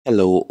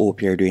Hello,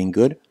 hope you're doing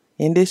good.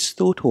 In this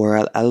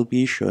tutorial, I'll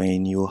be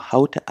showing you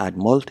how to add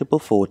multiple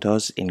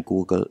photos in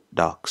Google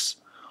Docs.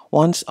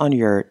 Once on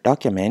your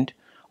document,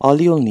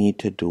 all you'll need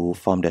to do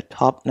from the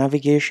top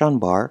navigation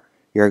bar,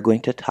 you're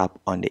going to tap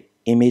on the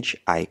image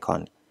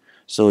icon.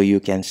 So you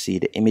can see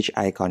the image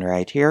icon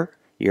right here.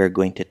 You're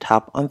going to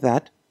tap on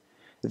that.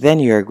 Then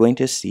you're going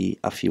to see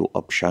a few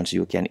options.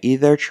 You can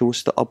either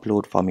choose to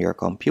upload from your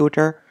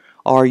computer,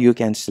 or you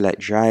can select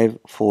Drive,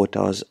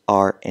 Photos,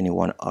 or any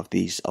one of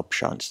these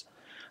options.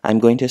 I'm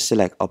going to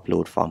select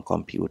Upload from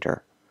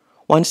Computer.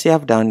 Once you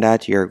have done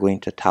that, you're going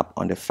to tap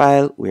on the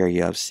file where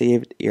you have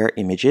saved your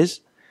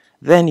images.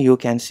 Then you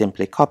can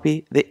simply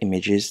copy the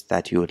images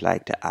that you would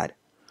like to add.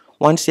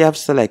 Once you have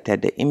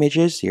selected the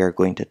images, you're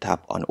going to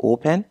tap on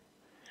Open,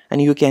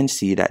 and you can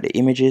see that the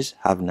images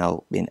have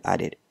now been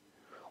added.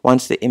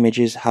 Once the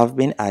images have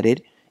been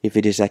added, if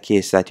it is a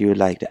case that you would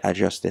like to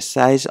adjust the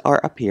size or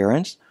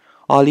appearance,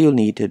 all you'll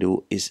need to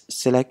do is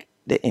select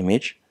the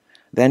image.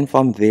 Then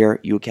from there,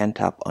 you can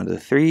tap on the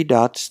three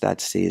dots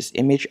that says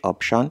Image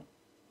Option,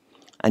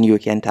 and you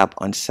can tap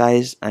on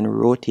Size and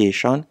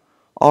Rotation,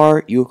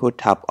 or you could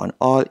tap on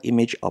All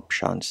Image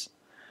Options.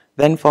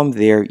 Then from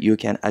there, you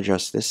can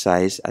adjust the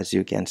size, as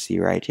you can see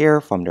right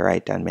here from the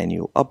right hand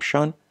menu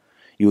option.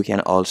 You can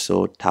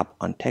also tap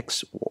on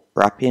text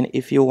wrapping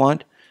if you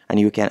want, and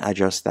you can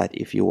adjust that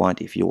if you want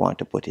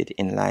to put it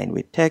in line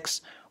with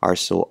text or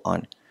so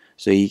on.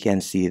 So you can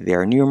see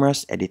there are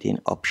numerous editing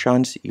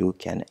options you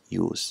can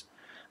use.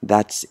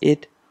 That's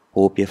it.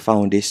 Hope you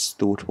found this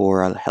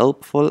tutorial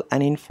helpful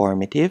and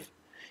informative.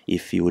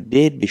 If you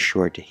did, be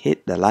sure to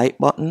hit the like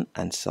button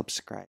and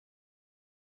subscribe.